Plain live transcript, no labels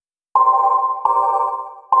She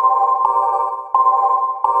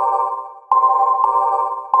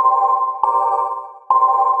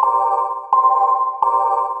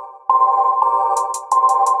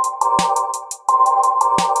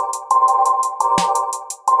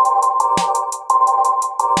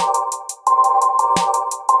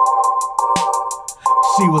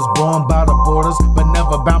was born by the borders, but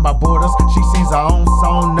never bound by borders. She sings her own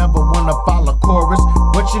song, never wanna follow chorus.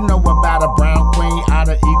 What you know about a brown queen out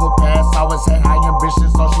of Eagle Pass? Always had high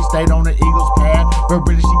ambitions, so she stayed on the Eagle's path. But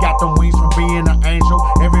really, she got them wings from being an angel.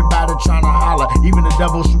 Everybody tryna holler, even the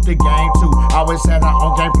devil shoot the game too. Always had her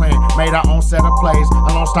own game plan, made her own set of plays.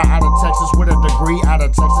 A lone star out of Texas with a degree out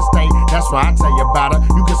of Texas State. That's why I tell you about her.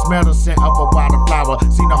 You can smell the scent of a wildflower.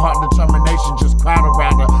 Seen her heart and determination just crowd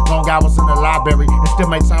around her. Long hours in the library and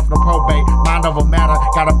still make time for the probate. Mind over matter,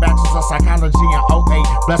 got a bachelor's of psychology in 08.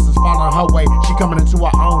 Blessings falling her way, she coming into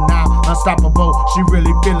her own now. Unstoppable, she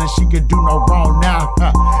really feeling she could do no wrong now.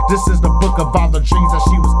 This is the book of all the dreams that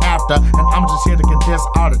she was after, and I'm just here to condense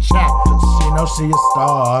all the chapters. She knows she a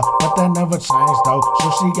star, but that never changed though.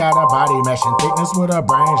 Sure, she got a body matching thickness with her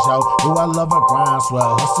brain show. Ooh, I love her grind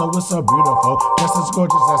swell, her soul is so beautiful, just as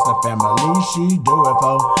gorgeous as the family she do it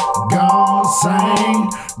for. Gone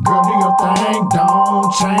sing, girl, do your thing,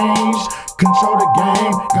 don't change. Control the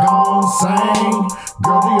game, gon' sing.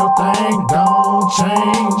 Girl, do your thing, don't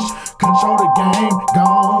change. Control the game,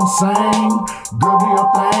 gon' sing. Girl, do your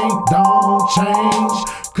thing, don't change.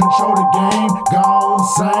 Control the game, gon'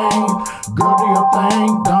 sing. Girl, do your thing,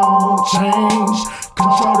 don't change.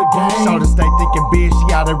 Control the game. So to stay thinking big,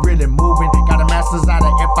 she out there really moving. Got a master's out of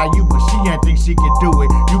FIU, but she ain't think she could do it.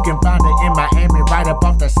 You can find her in Miami, right up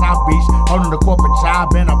off the South Beach. Holding the corporate job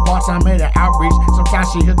and a part-time made an outreach. Sometimes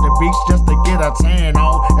she hit the beach just to get her tan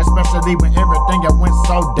on, especially when everything it went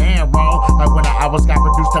so damn wrong. Like when her hours got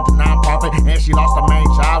reduced at the nonprofit and she lost her main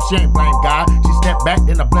job. She ain't blame God, she stepped back,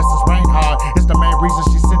 then the blessings rain hard. It's the main reason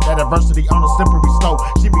she sent that adversity on a slippery slope.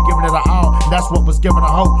 She be giving it her all, that's what was giving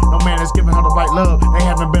her hope. No man is giving her the right love, they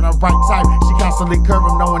haven't been a right type. She constantly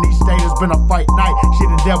curving, knowing each day has been a fight night. She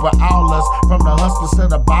done dealt with all us, from the hustlers to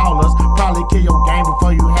the ballers. Probably kill your game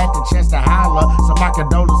before you had the chance to holler. So my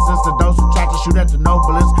condolences to those who tried to shoot at the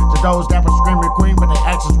noblest, to those that were screaming queen but their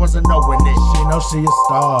actions wasn't knowing it. She knows she a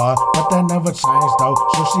star, but that never changed though.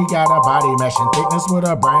 Sure, she got a body matching thickness with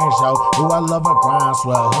her brain show. Ooh, I love her grind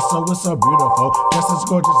swell, her soul is so beautiful, just as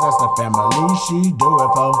gorgeous as the family she do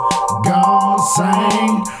it for. Gone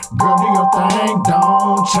sing, girl, do your thing,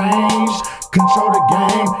 don't change. Control the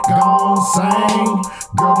game, gon' sing.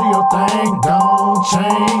 Girl, do your thing, don't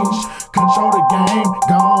change. Control the game,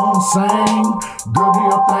 gon' sing. Girl, do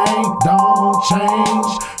your thing, don't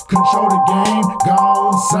change. Control the game,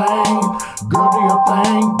 gon' sing. Girl, do your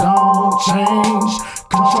thing, don't change.